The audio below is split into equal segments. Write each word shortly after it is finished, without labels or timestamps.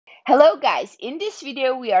Hello guys, in this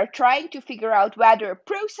video we are trying to figure out whether a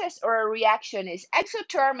process or a reaction is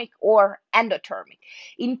exothermic or endothermic.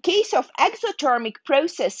 In case of exothermic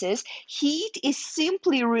processes, heat is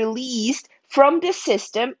simply released from the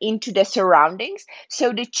system into the surroundings,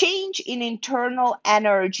 so the change in internal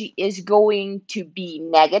energy is going to be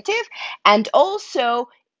negative, and also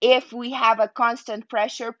if we have a constant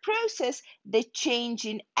pressure process, the change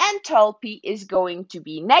in enthalpy is going to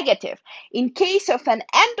be negative. In case of an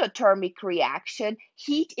endothermic reaction,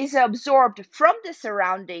 heat is absorbed from the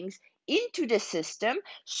surroundings into the system,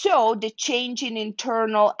 so the change in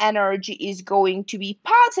internal energy is going to be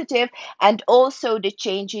positive, and also the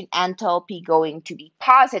change in enthalpy going to be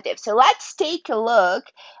positive. So let's take a look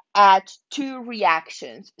at two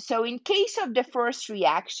reactions. So in case of the first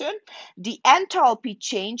reaction, the enthalpy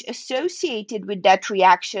change associated with that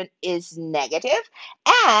reaction is negative,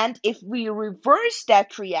 and if we reverse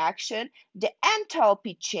that reaction, the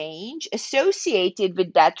enthalpy change associated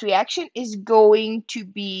with that reaction is going to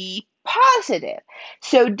be positive.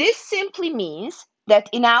 So this simply means that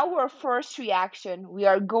in our first reaction, we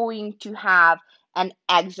are going to have an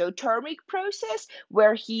exothermic process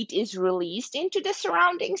where heat is released into the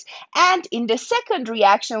surroundings. And in the second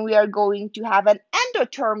reaction, we are going to have an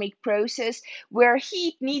endothermic process where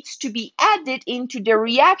heat needs to be added into the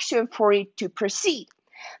reaction for it to proceed.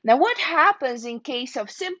 Now, what happens in case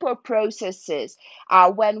of simple processes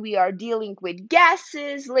when we are dealing with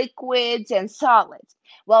gases, liquids, and solids?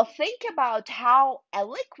 Well, think about how a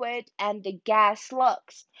liquid and the gas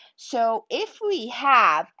looks. So if we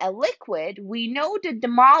have a liquid, we know that the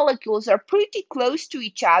molecules are pretty close to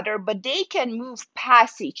each other, but they can move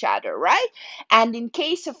past each other, right? And in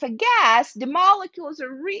case of a gas, the molecules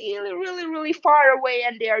are really far away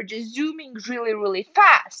and they are just zooming really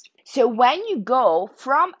fast. So when you go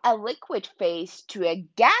from a liquid phase to a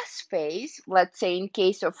gas phase, let's say in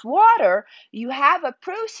case of water, you have a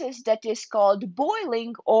process that is called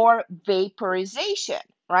boiling or vaporization,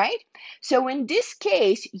 right? So in this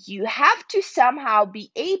case, you have to somehow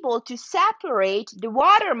be able to separate the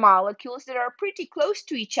water molecules that are pretty close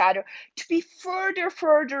to each other to be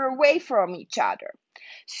further away from each other.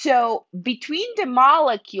 So between the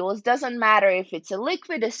molecules, doesn't matter if it's a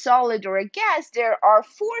liquid, a solid, or a gas, there are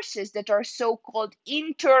forces that are so-called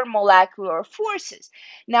intermolecular forces.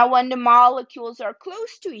 Now, when the molecules are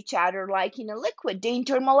close to each other, like in a liquid, the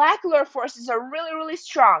intermolecular forces are really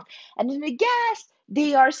strong. And in a gas,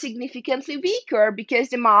 they are significantly weaker because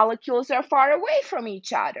the molecules are far away from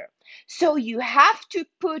each other. So you have to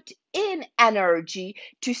put in energy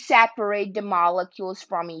to separate the molecules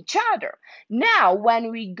from each other. Now, when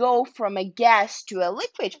we go from a gas to a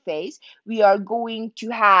liquid phase, we are going to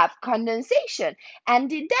have condensation. And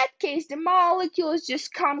in that case, the molecules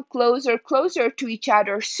just come closer to each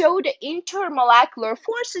other. So the intermolecular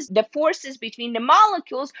forces, the forces between the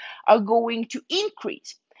molecules, are going to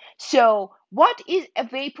increase. So, what is a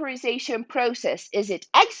vaporization process? Is it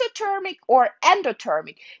exothermic or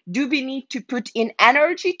endothermic? Do we need to put in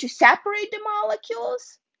energy to separate the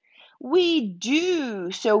molecules? We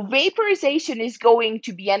do. So vaporization is going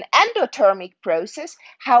to be an endothermic process.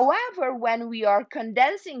 However, when we are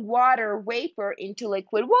condensing water vapor into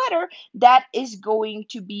liquid water, that is going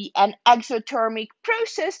to be an exothermic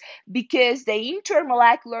process because the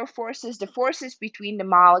intermolecular forces, the forces between the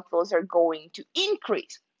molecules, are going to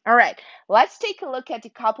increase. All right, let's take a look at a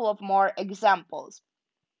couple of more examples.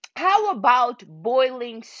 How about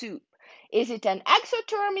boiling soup? Is it an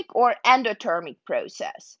exothermic or endothermic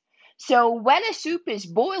process? So when a soup is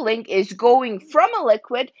boiling, is going from a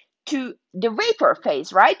liquid to the vapor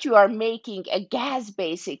phase, right? You are making a gas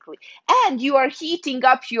basically, and you are heating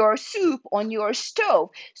up your soup on your stove.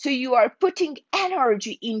 So you are putting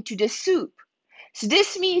energy into the soup. So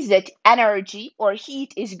this means that energy or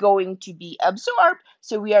heat is going to be absorbed.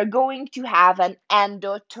 So we are going to have an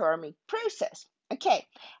endothermic process. Okay,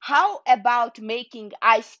 how about making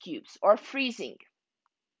ice cubes or freezing?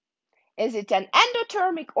 Is it an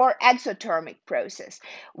endothermic or exothermic process?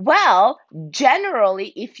 Well,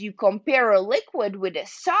 generally, if you compare a liquid with a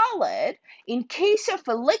solid, in case of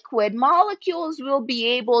a liquid, molecules will be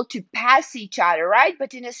able to pass each other, right?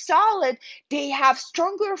 But in a solid, they have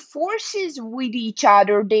stronger forces with each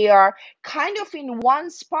other. They are kind of in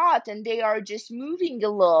one spot and they are just moving a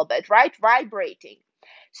little bit, right? Vibrating.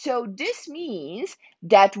 So this means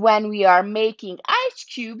that when we are making ice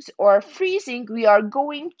cubes or freezing, we are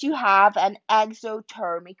going to have an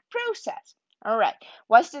exothermic process. All right,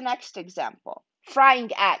 what's the next example?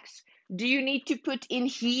 Frying eggs. Do you need to put in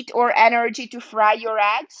heat or energy to fry your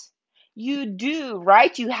eggs? You do,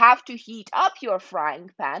 right? You have to heat up your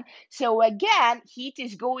frying pan. So again, heat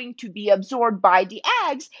is going to be absorbed by the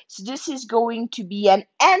eggs. So this is going to be an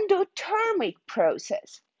endothermic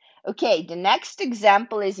process. Okay, the next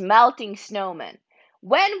example is melting snowman.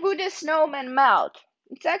 When would a snowman melt?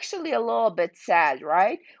 It's actually a little bit sad,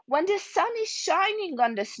 right? When the sun is shining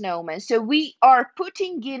on the snowman. So we are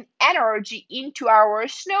putting in energy into our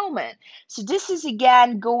snowman. So this is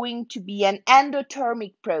again going to be an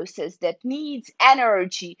endothermic process that needs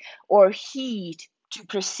energy or heat to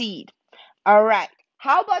proceed. All right.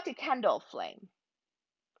 How about a candle flame?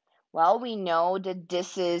 Well, we know that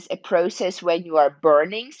this is a process when you are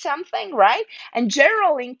burning something, right? And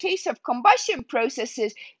generally, in case of combustion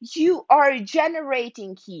processes, you are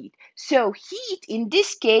generating heat. So heat in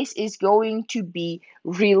this case is going to be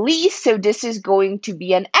released. So this is going to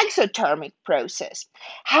be an exothermic process.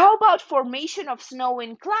 How about formation of snow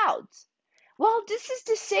in clouds? Well, this is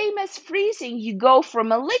the same as freezing. You go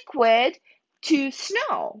from a liquid to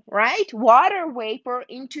snow, right? Water vapor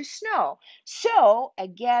into snow. So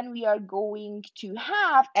again, we are going to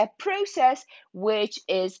have a process which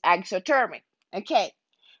is exothermic. Okay,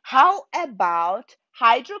 how about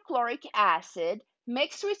hydrochloric acid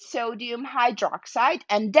mixed with sodium hydroxide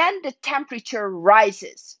and then the temperature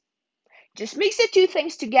rises? Just mix the two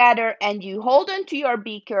things together and you hold on to your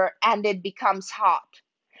beaker and it becomes hot.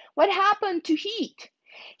 What happened to heat?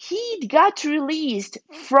 Heat got released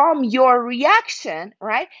from your reaction,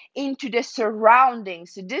 right, into the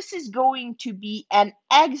surroundings. So this is going to be an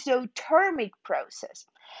exothermic process.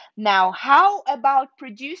 Now, how about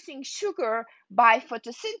producing sugar by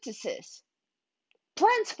photosynthesis?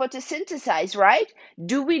 Plants photosynthesize, right?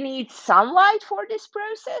 Do we need sunlight for this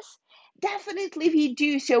process? Definitely we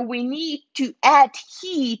do. So we need to add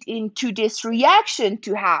heat into this reaction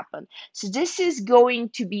to happen. So this is going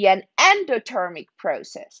to be an endothermic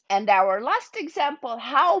process. And our last example,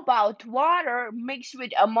 how about water mixed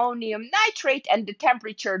with ammonium nitrate and the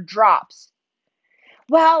temperature drops?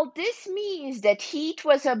 Well, this means that heat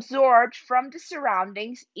was absorbed from the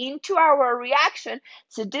surroundings into our reaction.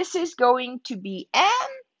 So this is going to be an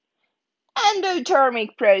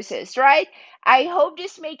endothermic process, right? I hope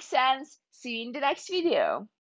this makes sense. See you in the next video.